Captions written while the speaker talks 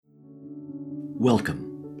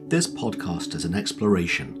Welcome. This podcast is an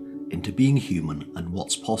exploration into being human and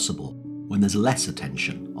what's possible when there's less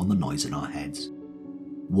attention on the noise in our heads.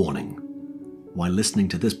 Warning. While listening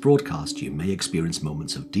to this broadcast, you may experience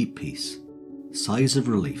moments of deep peace, sighs of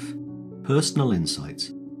relief, personal insights,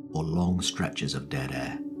 or long stretches of dead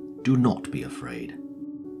air. Do not be afraid.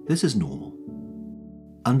 This is normal.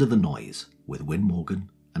 Under the Noise with Wyn Morgan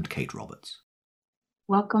and Kate Roberts.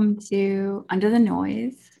 Welcome to Under the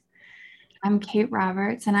Noise. I'm Kate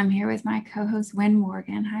Roberts, and I'm here with my co-host, Wyn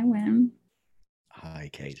Morgan. Hi, Wyn. Hi,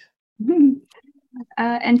 Kate.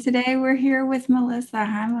 And today we're here with Melissa.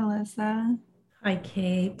 Hi, Melissa. Hi,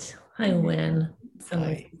 Kate. Hi, Wyn. So Hi.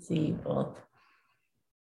 nice to see you both.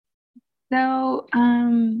 So,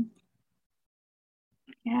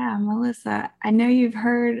 Melissa, I know you've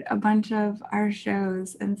heard a bunch of our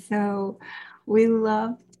shows, and so we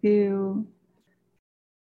love to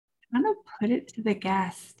kind of put it to the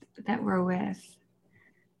guest that we're with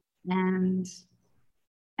and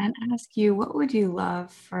ask you, what would you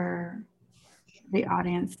love for the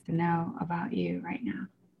audience to know about you right now?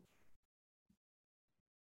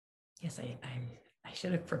 Yes, I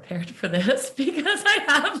should have prepared for this because I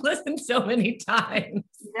have listened so many times.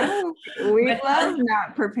 No, we love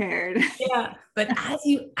not prepared. Yeah, but as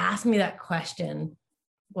you ask me that question,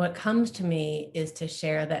 what comes to me is to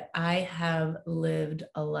share that I have lived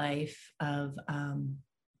a life of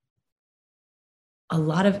a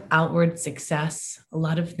lot of outward success, a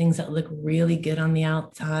lot of things that look really good on the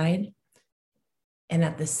outside, and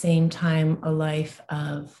at the same time, a life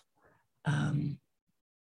of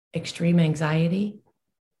extreme anxiety,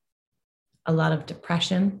 a lot of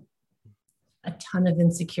depression, a ton of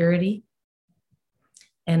insecurity.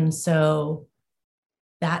 And so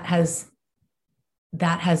that has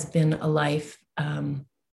been a life that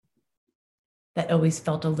always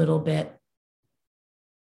felt a little bit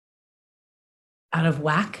out of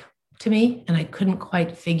whack to me. And I couldn't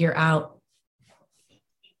quite figure out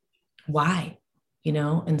why,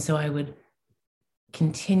 and so I would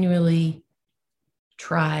continually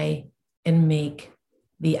try and make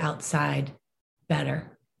the outside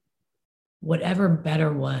better, whatever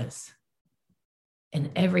better was.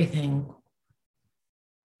 And everything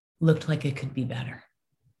looked like it could be better.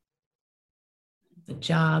 The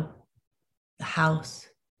job, the house,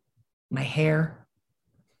 my hair.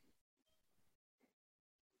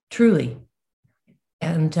 Truly.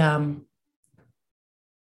 And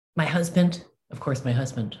my husband, of course,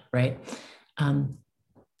 right?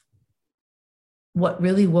 What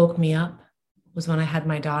really woke me up was when I had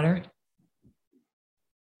my daughter,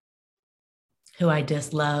 who I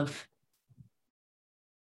just love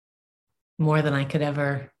more than I could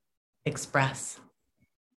ever express.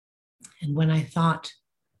 And when I thought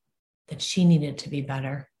that she needed to be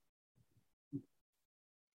better,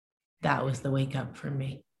 that was the wake up for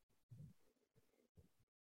me.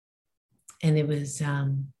 And it was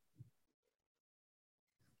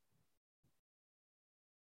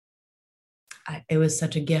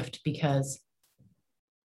such a gift because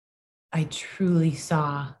I truly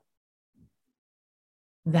saw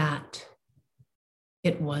that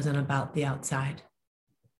it wasn't about the outside.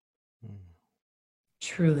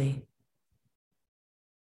 Truly.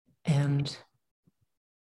 And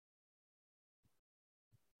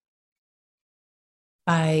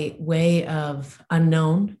by way of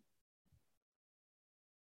unknown,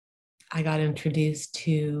 I got introduced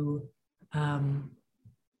to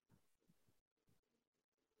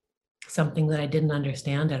something that I didn't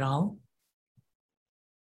understand at all,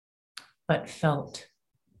 but felt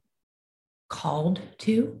called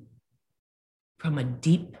to from a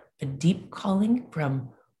deep calling from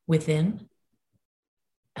within.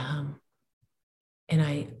 And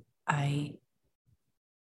I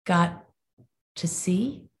got to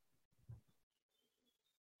see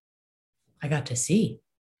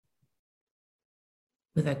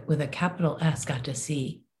with a capital S, got to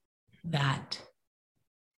see that.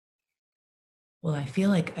 Well, I feel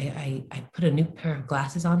like I put a new pair of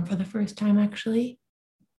glasses on for the first time, actually.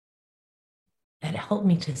 That helped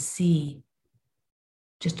me to see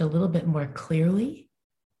just a little bit more clearly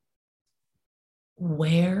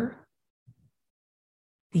where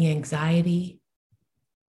the anxiety,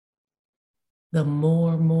 the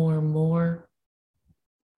more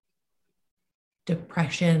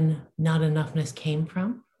depression, not enoughness came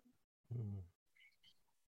from.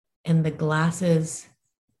 And the glasses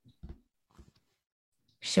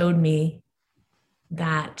showed me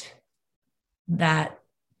that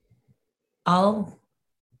all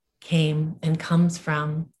came and comes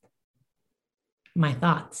from my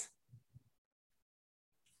thoughts,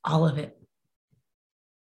 all of it.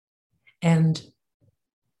 And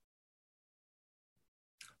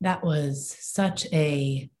that was such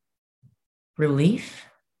a relief.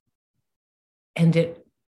 And it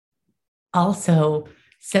also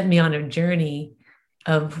set me on a journey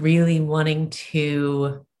of really wanting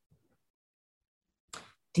to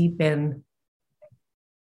deepen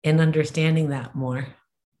in understanding that more.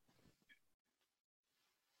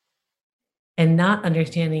 And not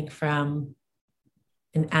understanding from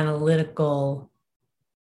an analytical,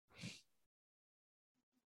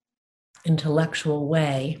 intellectual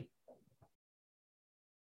way.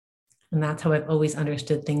 And that's how I've always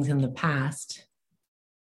understood things in the past.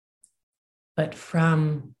 But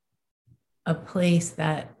from a place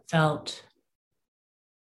that felt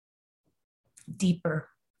deeper,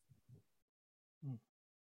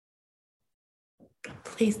 a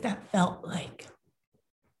place that felt like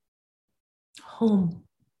home.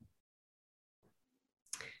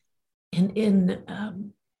 And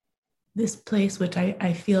in this place, which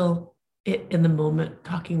I feel it in the moment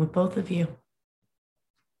talking with both of you,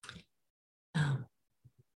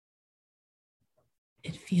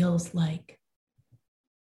 it feels like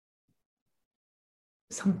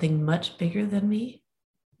something much bigger than me.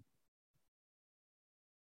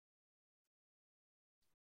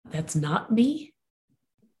 That's not me.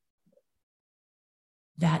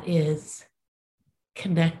 That is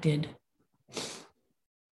connected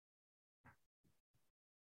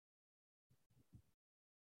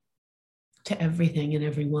to everything and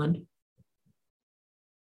everyone.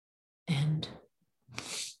 And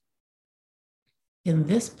in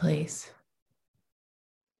this place,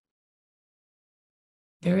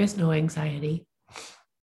 there is no anxiety.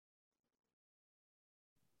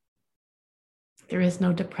 There is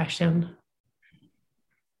no depression.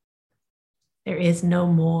 There is no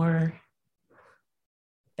more,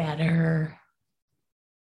 better.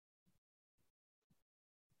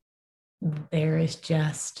 There is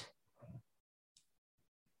just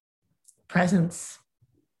presence.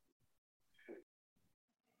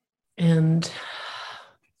 And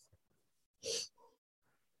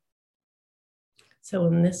so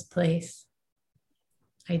in this place,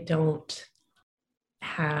 I don't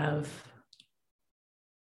have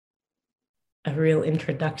a real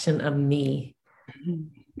introduction of me.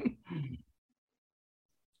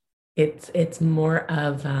 It's more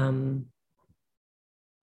of, I don't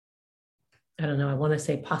know, I want to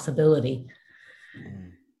say possibility.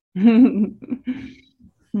 And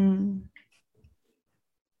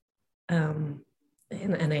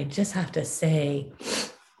I just have to say,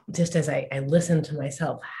 just as I listen to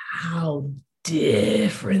myself, how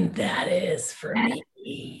different that is for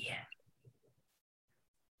me.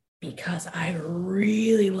 Because I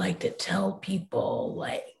really like to tell people,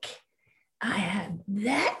 like, I had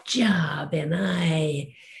that job and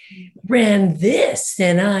I ran this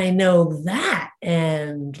and I know that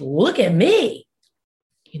and look at me.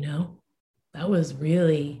 You know, that was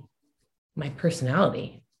really my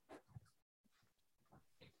personality.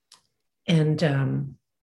 And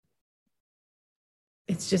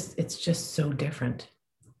it's just so different.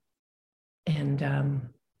 And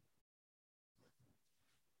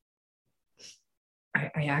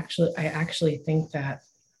I actually think that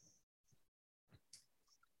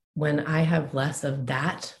when I have less of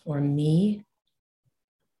that or me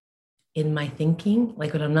in my thinking,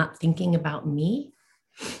 like when I'm not thinking about me,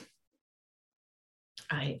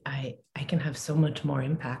 I can have so much more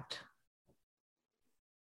impact.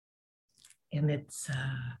 And it's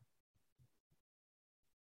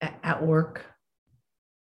at work,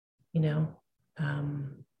 you know,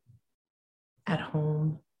 at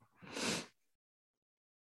home.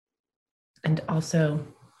 And also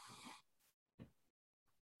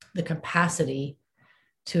the capacity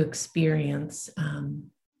to experience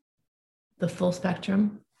the full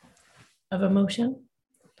spectrum of emotion.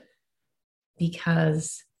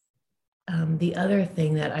 Because the other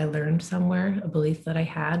thing that I learned somewhere, a belief that I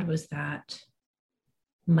had, was that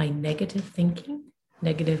my negative thinking,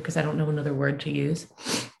 negative because I don't know another word to use,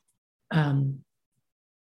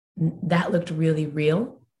 that looked really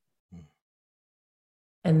real.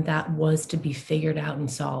 And that was to be figured out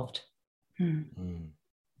and solved. And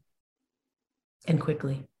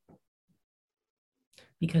quickly.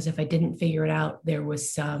 Because if I didn't figure it out, there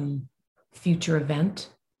was some future event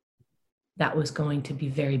that was going to be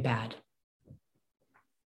very bad.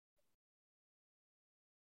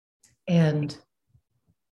 And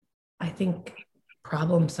I think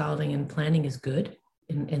problem solving and planning is good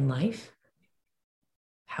in life.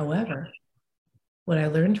 However, what I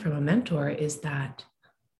learned from a mentor is that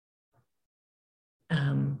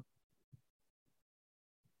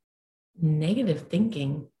negative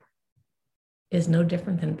thinking is no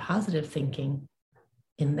different than positive thinking,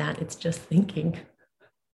 in that it's just thinking.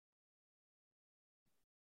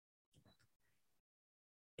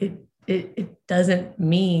 it doesn't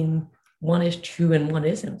mean one is true and one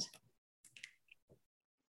isn't.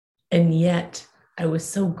 And yet I was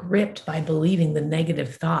so gripped by believing the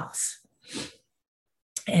negative thoughts.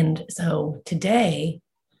 And so today,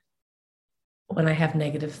 when I have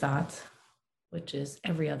negative thoughts, which is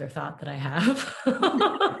every other thought that I have,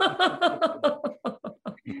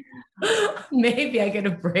 maybe I get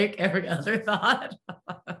a break every other thought.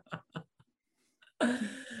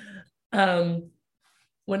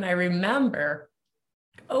 When I remember,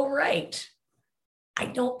 oh, right, I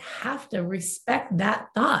don't have to respect that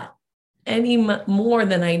thought any more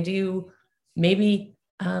than I do maybe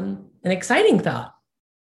an exciting thought.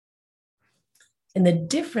 And the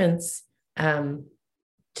difference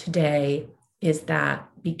today is that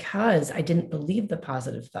because I didn't believe the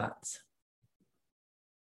positive thoughts,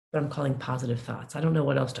 what I'm calling positive thoughts, I don't know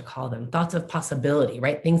what else to call them, thoughts of possibility,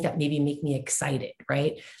 right? Things that maybe make me excited,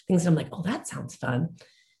 right? Things that I'm like, oh, that sounds fun.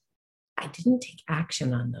 I didn't take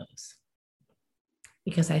action on those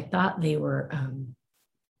because I thought they were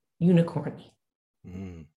unicorny.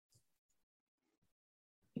 You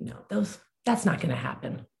know, that's not going to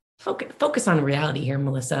happen. Focus on reality here,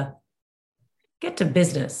 Melissa. Get to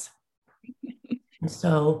business. And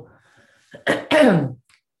so I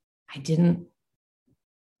didn't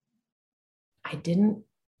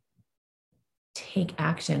take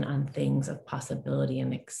action on things of possibility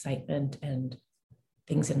and excitement and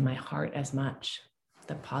things in my heart as much,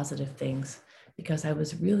 the positive things, because I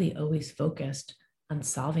was really always focused on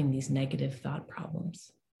solving these negative thought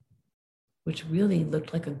problems, which really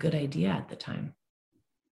looked like a good idea at the time.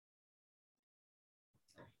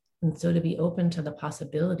 And so to be open to the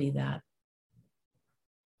possibility that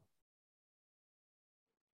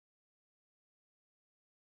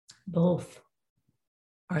both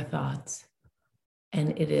are thoughts,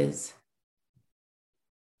 and it is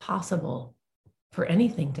possible for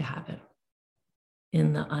anything to happen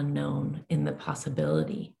in the unknown, in the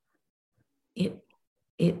possibility. It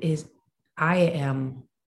is, I am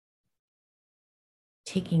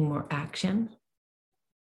taking more action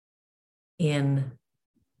in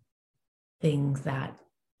things that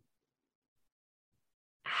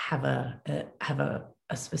have a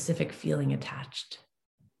specific feeling attached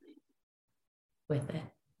with it.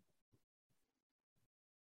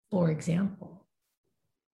 For example,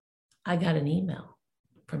 I got an email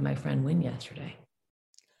from my friend Wynn yesterday.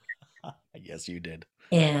 Yes, you did.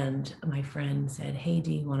 And my friend said, hey,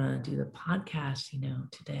 do you want to do the podcast,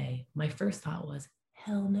 today? My first thought was,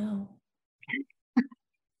 hell no.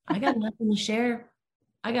 I got nothing to share.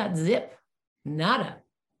 I got zip, nada,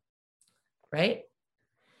 right?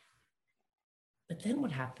 But then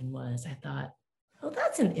what happened was I thought, oh,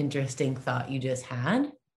 that's an interesting thought you just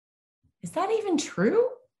had. Is that even true?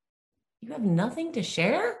 You have nothing to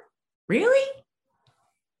share? Really?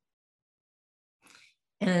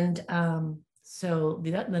 And so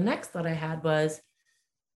the next thought I had was,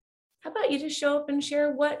 how about you just show up and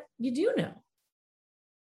share what you do know?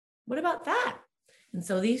 What about that? And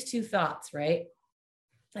so these two thoughts, right,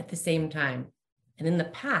 at the same time. And in the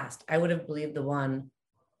past, I would have believed the one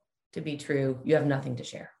to be true, you have nothing to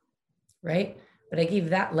share, right? But I gave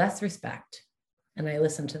that less respect. And I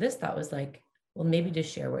listened to this thought, was like, well, maybe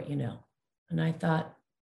just share what you know. And I thought,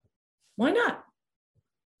 why not?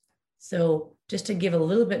 So just to give a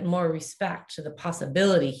little bit more respect to the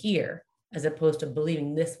possibility here, as opposed to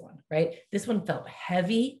believing this one, right? This one felt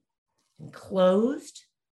heavy and closed.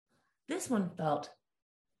 This one felt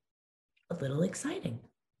a little exciting,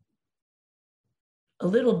 a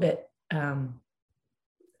little bit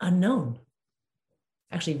unknown,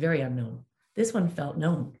 actually very unknown. This one felt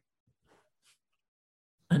known,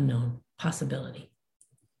 unknown, possibility.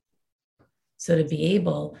 So to be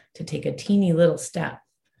able to take a teeny little step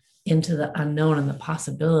into the unknown and the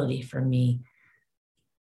possibility, for me,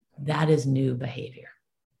 that is new behavior.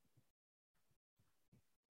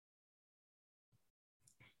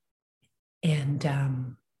 And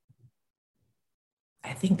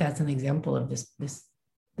I think that's an example of this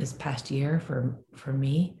past year for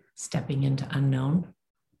me, stepping into unknown.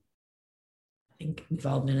 I think we've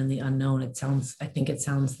all been in the unknown. I think it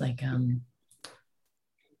sounds like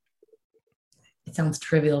it sounds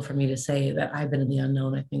trivial for me to say that I've been in the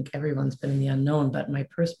unknown. I think everyone's been in the unknown, but my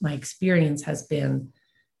experience has been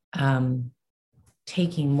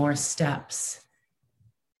taking more steps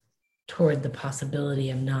toward the possibility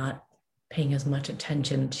of not paying as much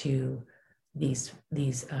attention to these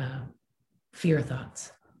fear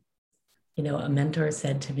thoughts. A mentor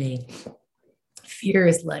said to me, fear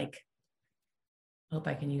is like, I hope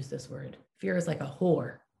I can use this word. Fear is like a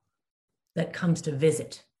whore that comes to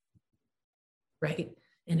visit, right?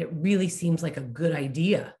 And it really seems like a good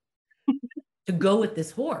idea to go with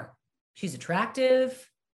this whore. She's attractive,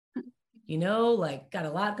 like got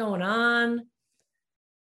a lot going on,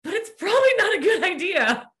 but it's probably not a good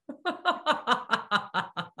idea.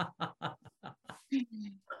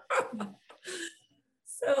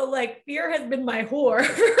 So like fear has been my whore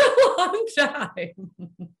for a long time.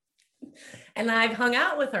 And I've hung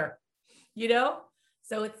out with her,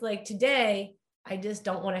 So it's like today, I just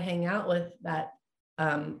don't want to hang out with that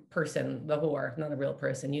person, the whore, not a real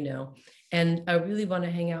person, And I really want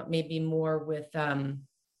to hang out maybe more with the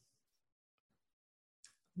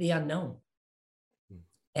unknown.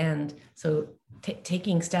 And so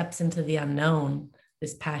taking steps into the unknown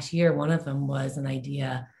this past year, one of them was an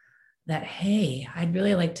idea that, hey, I'd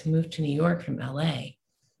really like to move to New York from LA.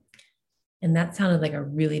 And that sounded like a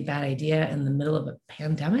really bad idea in the middle of a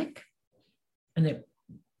pandemic. And it,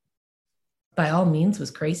 by all means, was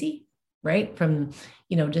crazy, right? From,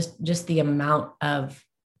 just the amount of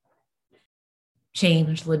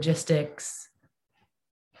change, logistics,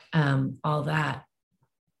 all that.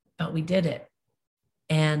 But we did it.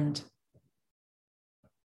 And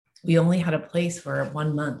we only had a place for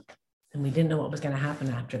 1 month, and we didn't know what was going to happen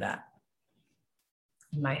after that.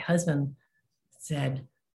 My husband said,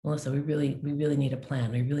 Melissa, we really need a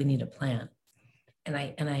plan. We really need a plan. And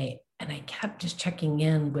I kept just checking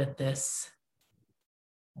in with this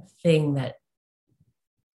thing that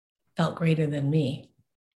felt greater than me.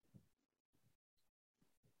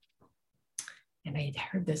 And I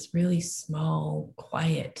heard this really small,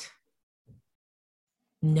 quiet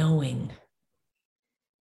knowing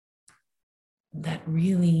that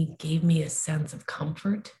really gave me a sense of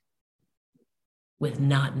comfort with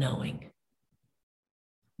not knowing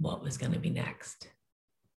what was going to be next.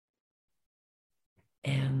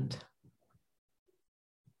 And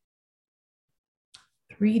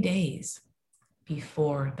 3 days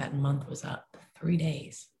before that month was up, 3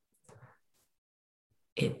 days,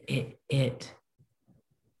 it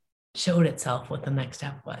showed itself what the next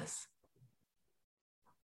step was.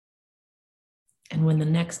 And when the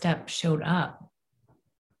next step showed up,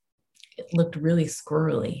 it looked really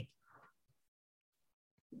squirrely.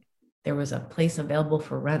 There was a place available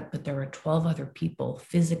for rent, but there were 12 other people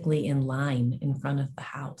physically in line in front of the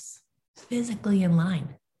house, physically in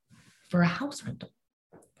line for a house rental.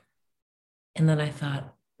 And then I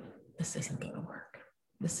thought, this isn't going to work.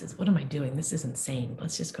 What am I doing? This is insane.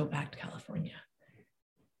 Let's just go back to California.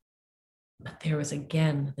 But there was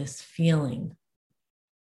again this feeling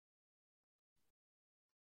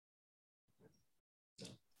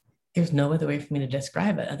there's no other way for me to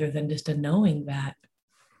describe it other than just a knowing that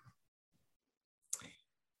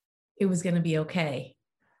it was going to be okay.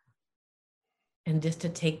 And just to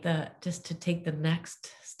take the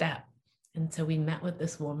next step. And so we met with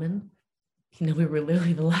this woman. We were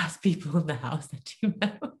literally the last people in the house that she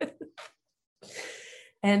met with.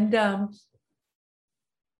 And I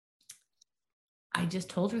just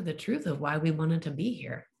told her the truth of why we wanted to be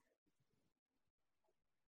here.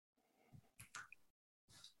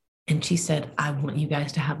 And she said, I want you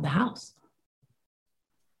guys to have the house.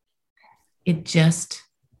 She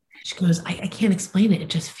goes, I can't explain it. It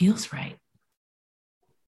just feels right.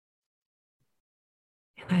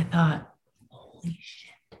 And I thought, holy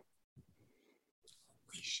shit.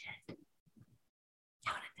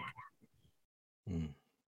 How did that happen?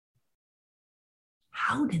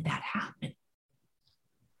 How did that happen?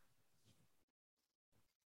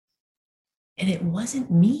 And it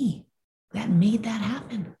wasn't me that made that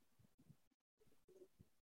happen.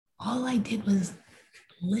 All I did was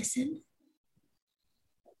listen,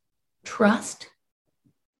 trust,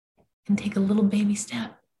 and take a little baby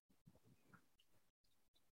step.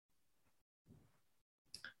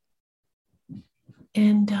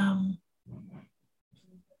 And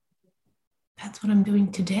that's what I'm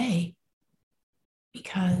doing today,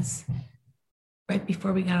 because right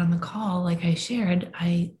before we got on the call, like I shared,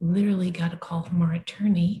 I literally got a call from our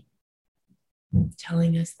attorney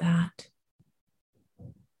telling us that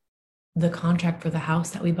the contract for the house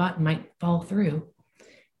that we bought might fall through.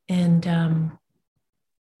 And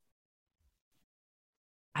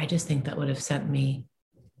I just think that would have sent me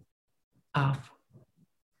off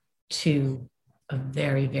to a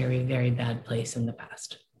very, very, very bad place in the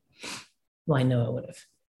past. Well, I know it would have.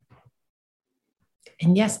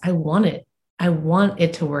 And yes, I want it. I want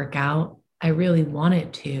it to work out. I really want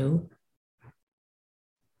it to.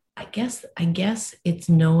 I guess it's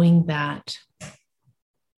knowing that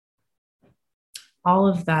all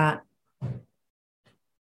of that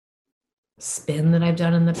spin that I've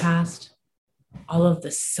done in the past, all of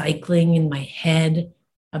the cycling in my head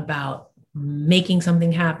about making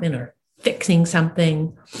something happen or fixing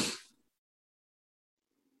something,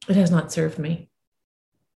 it has not served me.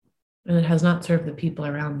 And it has not served the people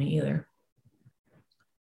around me either.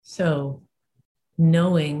 So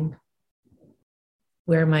knowing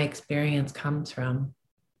where my experience comes from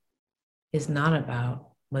is not about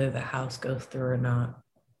whether the house goes through or not.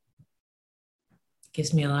 It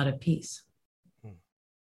gives me a lot of peace.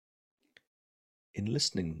 In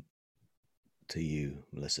listening to you,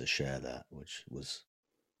 Melissa, share that, which was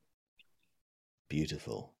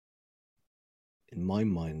beautiful, in my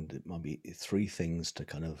mind, it might be three things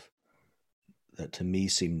that to me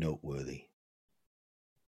seem noteworthy.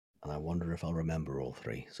 And I wonder if I'll remember all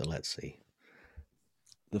three. So let's see.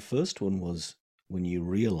 The first one was when you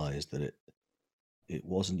realized that it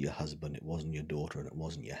wasn't your husband, it wasn't your daughter, and it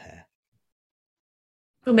wasn't your hair.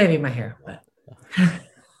 Well, maybe my hair, but.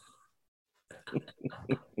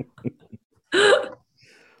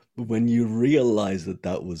 When you realize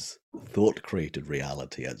that was thought-created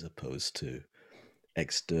reality as opposed to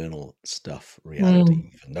external stuff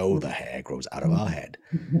reality, even though the hair grows out of our head,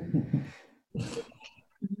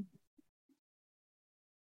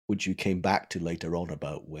 which you came back to later on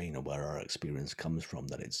about where our experience comes from,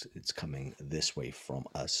 that it's coming this way from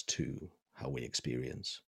us to how we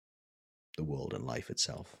experience the world and life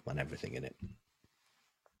itself and everything in it.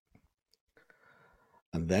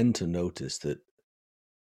 And then to notice that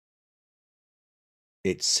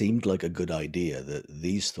it seemed like a good idea that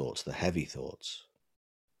these thoughts, the heavy thoughts,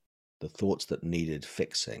 the thoughts that needed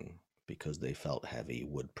fixing because they felt heavy,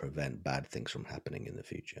 would prevent bad things from happening in the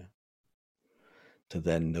future. To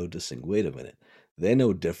then noticing, wait a minute, they're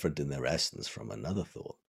no different in their essence from another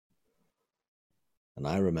thought. And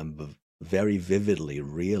I remember very vividly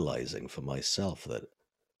realizing for myself that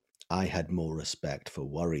I had more respect for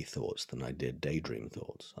worry thoughts than I did daydream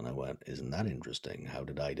thoughts. And I went, isn't that interesting? How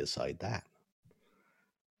did I decide that?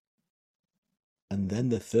 And then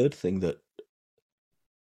the third thing that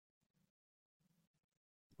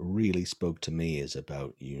really spoke to me is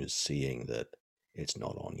about you seeing that it's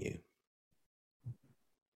not on you.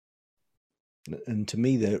 And to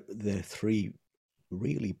me, they're three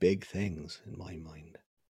really big things in my mind.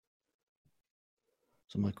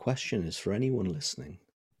 So my question is, for anyone listening,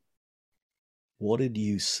 what did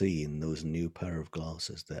you see in those new pair of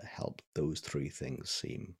glasses that helped those three things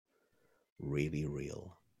seem really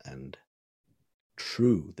real and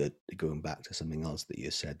true? That, going back to something else that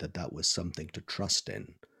you said, that was something to trust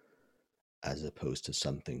in as opposed to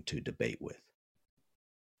something to debate with.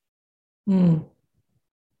 When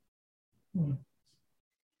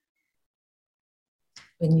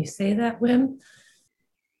you say that, Wim,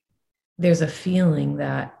 there's a feeling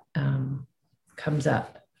that comes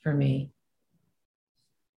up for me.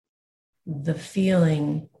 The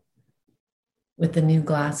feeling with the new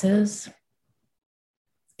glasses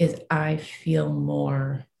is I feel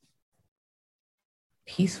more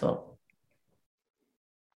peaceful.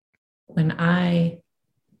 When I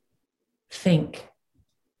think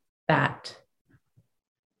that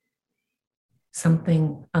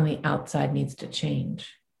something on the outside needs to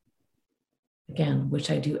change, again, which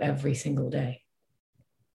I do every single day,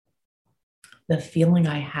 the feeling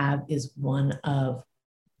I have is one of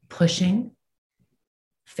pushing,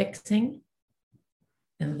 fixing,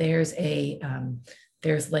 and there's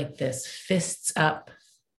like this fists up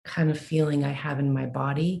kind of feeling I have in my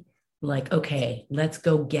body, like, okay, let's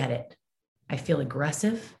go get it. I feel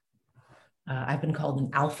aggressive. I've been called an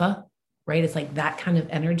alpha, right? It's like that kind of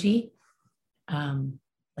energy.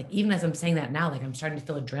 Like even as I'm saying that now, like I'm starting to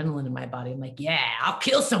feel adrenaline in my body. I'm like, yeah, I'll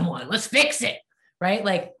kill someone. Let's fix it, right?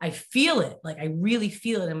 Like I feel it. Like I really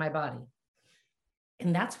feel it in my body.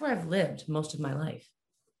 And that's where I've lived most of my life.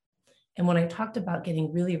 And when I talked about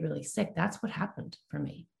getting really, really sick, that's what happened for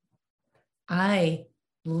me. I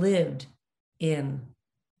lived in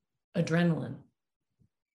adrenaline.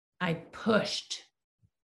 I pushed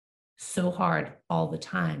so hard all the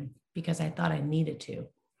time because I thought I needed to.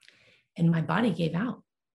 And my body gave out.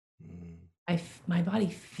 My body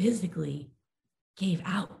physically gave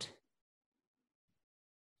out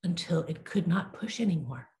until it could not push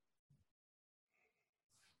anymore.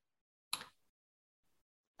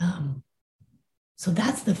 So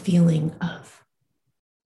that's the feeling of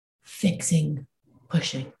fixing,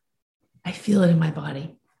 pushing. I feel it in my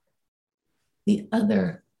body. The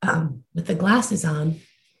other, with the glasses on,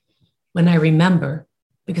 when I remember,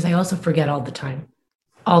 because I also forget all the time.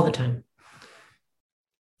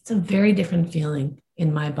 It's a very different feeling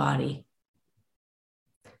in my body.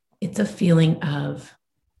 It's a feeling of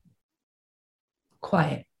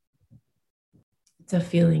quiet. It's a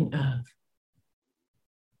feeling of,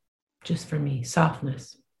 just for me,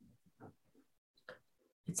 softness.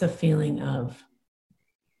 It's a feeling of,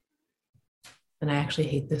 and I actually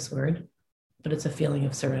hate this word, but it's a feeling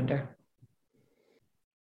of surrender.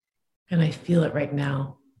 And I feel it right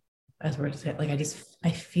now as we're saying, like,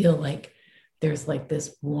 I feel like there's like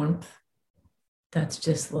this warmth that's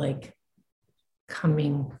just like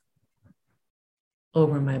coming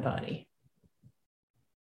over my body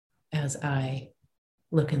as I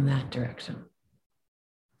look in that direction.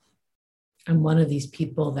 I'm one of these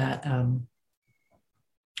people that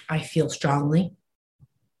I feel strongly.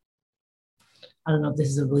 I don't know if this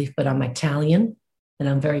is a belief, but I'm Italian and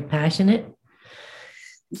I'm very passionate.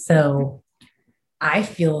 So I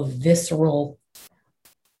feel a visceral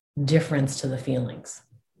difference to the feelings.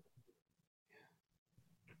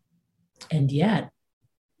 And yet,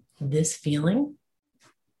 this feeling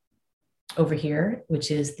over here,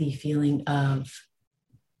 which is the feeling of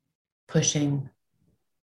pushing,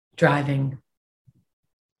 driving,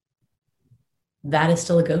 that is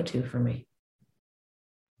still a go-to for me.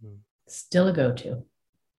 Still a go-to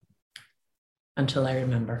until I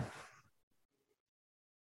remember.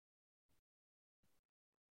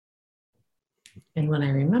 And when I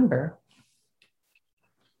remember,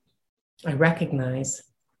 I recognize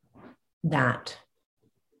that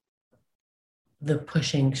the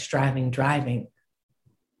pushing, striving, driving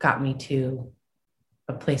got me to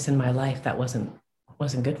a place in my life that wasn't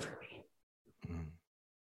good for me.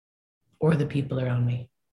 Or the people around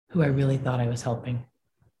me who I really thought I was helping.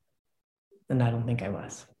 And I don't think I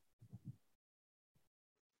was.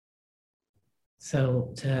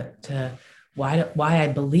 So to why I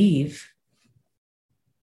believe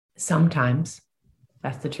sometimes,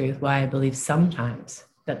 that's the truth, why I believe sometimes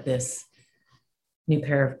that this new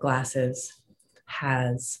pair of glasses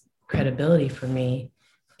has credibility for me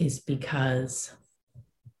is because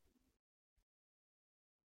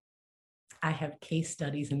I have case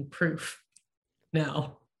studies and proof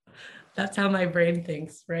now. That's how my brain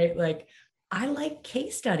thinks, right? Like, I like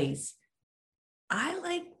case studies. I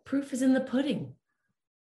like proof is in the pudding.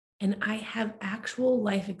 And I have actual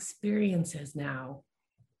life experiences now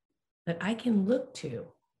that I can look to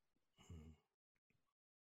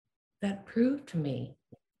that prove to me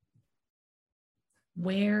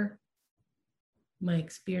where my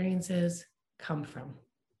experiences come from.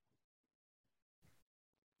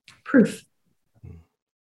 Proof.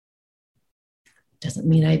 Doesn't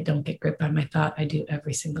mean I don't get gripped by my thought. I do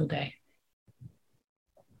every single day.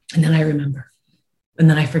 And then I remember. And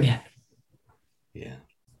then I forget. Yeah.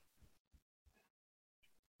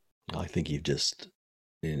 I think you've just,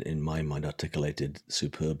 in my mind, articulated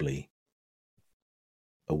superbly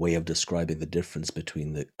a way of describing the difference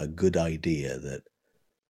between a good idea that,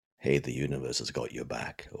 hey, the universe has got your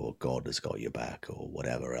back, or God has got your back, or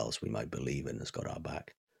whatever else we might believe in has got our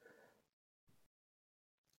back,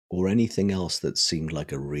 or anything else that seemed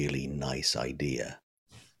like a really nice idea.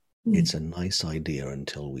 It's a nice idea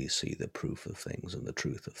until we see the proof of things and the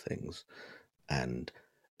truth of things and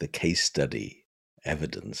the case study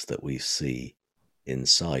evidence that we see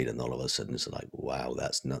inside. And all of a sudden it's like, wow,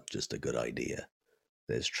 that's not just a good idea.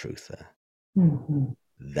 There's truth there. Mm-hmm.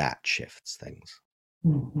 That shifts things.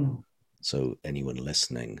 Mm-hmm. So anyone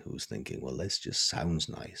listening who's thinking, well, this just sounds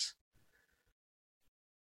nice.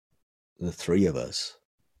 The three of us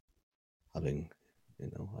having,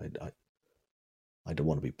 I don't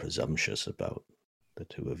want to be presumptuous about the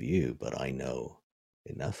two of you, but I know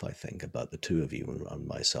enough, I think, about the two of you and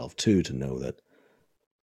myself too, to know that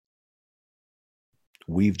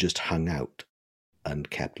we've just hung out and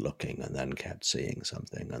kept looking and then kept seeing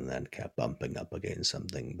something and then kept bumping up against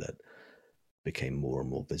something that became more and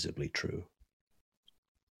more visibly true.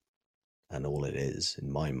 And all it is,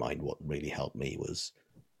 in my mind, what really helped me was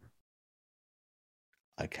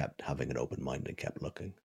I kept having an open mind and kept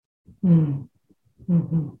looking.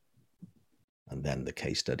 Mm-hmm. And then the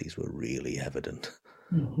case studies were really evident.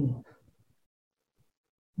 Mm-hmm.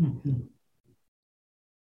 Mm-hmm.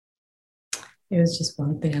 There was just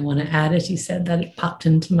one thing I want to add as you said that, it popped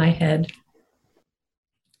into my head.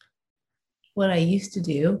 What I used to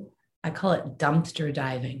do, I call it dumpster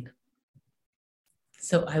diving.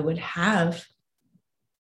 So I would have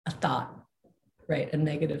a thought, right? A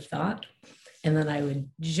negative thought. And then I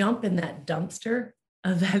would jump in that dumpster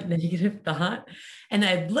of that negative thought and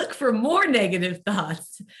I'd look for more negative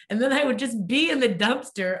thoughts. And then I would just be in the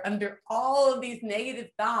dumpster under all of these negative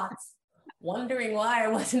thoughts, wondering why I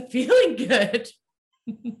wasn't feeling good.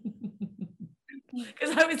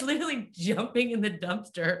 Because I was literally jumping in the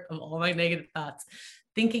dumpster of all my negative thoughts,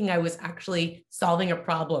 thinking I was actually solving a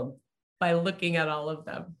problem by looking at all of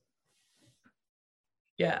them.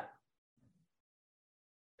 Yeah.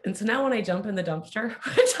 And so now when I jump in the dumpster,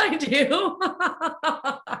 which I do,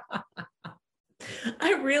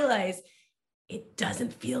 I realize it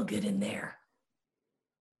doesn't feel good in there.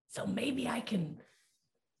 So maybe I can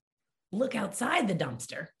look outside the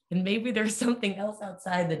dumpster, and maybe there's something else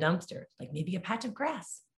outside the dumpster, like maybe a patch of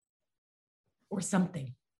grass or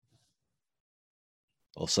something.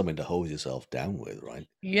 Or something to hold yourself down with, right?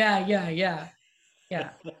 Yeah.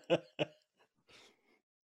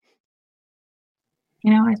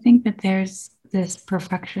 I think that there's this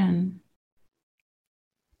perfection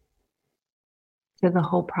to the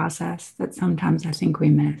whole process that sometimes I think we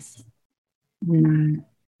miss. And,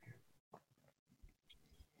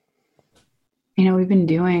 we've been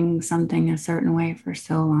doing something a certain way for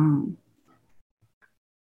so long,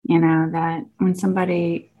 that when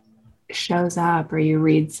somebody shows up or you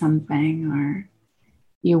read something or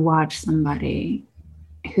you watch somebody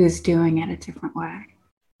who's doing it a different way,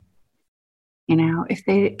 if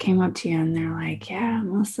they came up to you and they're like, yeah,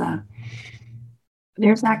 Melissa,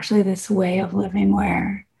 there's actually this way of living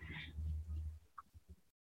where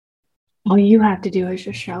all you have to do is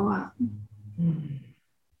just show up.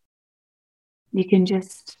 You can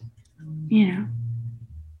just, the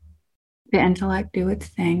intellect do its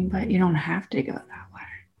thing, but you don't have to go that way.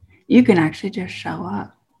 You can actually just show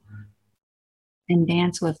up and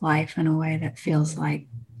dance with life in a way that feels like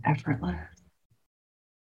effortless.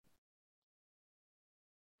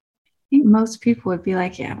 I think most people would be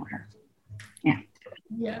like, yeah,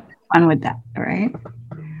 fun with that, all right?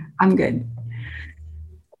 I'm good.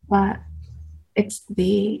 But it's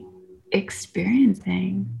the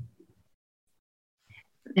experiencing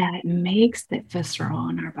that makes it visceral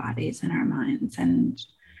in our bodies and our minds and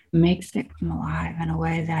makes it come alive in a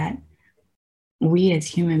way that we as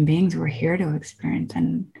human beings were here to experience.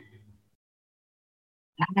 And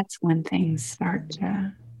that's when things start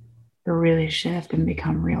to really shift and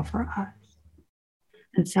become real for us.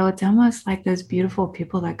 And so it's almost like those beautiful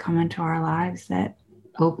people that come into our lives that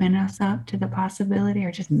open us up to the possibility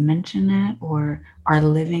or just mention it or are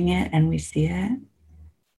living it and we see it.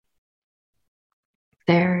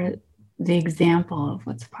 They're the example of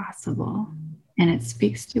what's possible. And it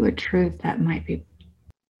speaks to a truth that might be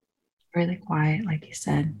really quiet, like you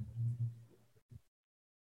said.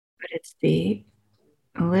 But it's the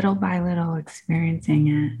little by little experiencing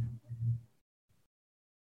it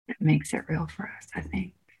that makes it real for us, I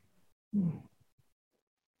think.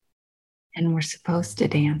 And we're supposed to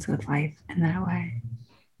dance with life in that way.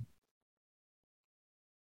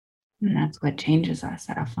 And that's what changes us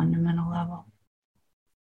at a fundamental level,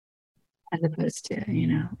 as opposed to,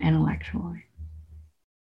 intellectually.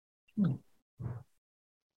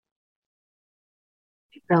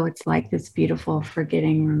 So it's like this beautiful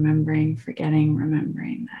forgetting, remembering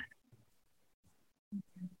that.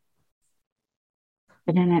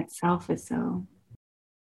 But in itself is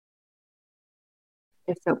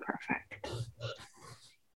it's so perfect.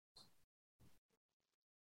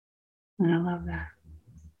 And I love that.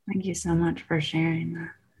 Thank you so much for sharing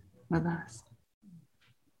that with us.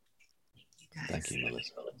 Thank you,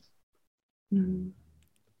 Melissa. Mm-hmm.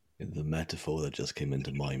 The metaphor that just came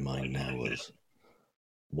into my mind now was,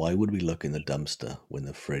 why would we look in the dumpster when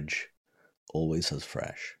the fridge always has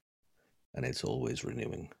fresh and it's always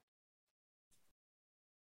renewing?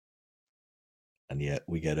 And yet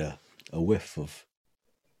we get a whiff of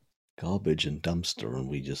garbage and dumpster and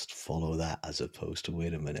we just follow that, as opposed to,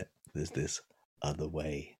 wait a minute, there's this other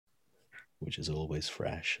way which is always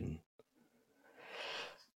fresh and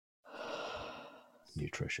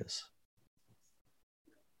nutritious.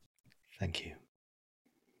 Thank you.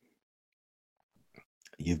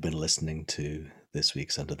 You've been listening to this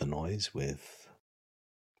week's Under the Noise with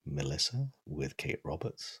Melissa, with Kate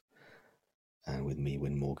Roberts, and with me,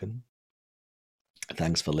 Win Morgan.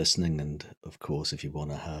 Thanks for listening, and of course, if you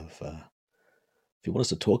want us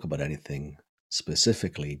to talk about anything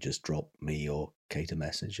specifically, just drop me or Kate a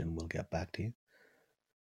message and we'll get back to you.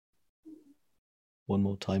 One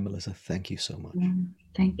more time, Melissa, thank you so much.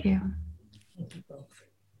 Thank you. Thank you both.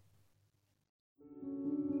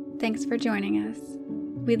 Thanks for joining us.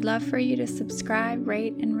 We'd love for you to subscribe,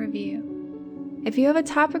 rate, and review. If you have a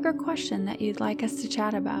topic or question that you'd like us to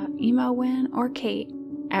chat about, email Win or Kate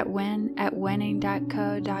at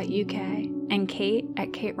win@winning.co.uk and Kate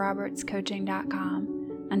at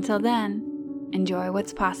katerobertscoaching.com. Until then, enjoy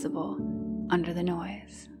what's possible under the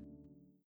noise.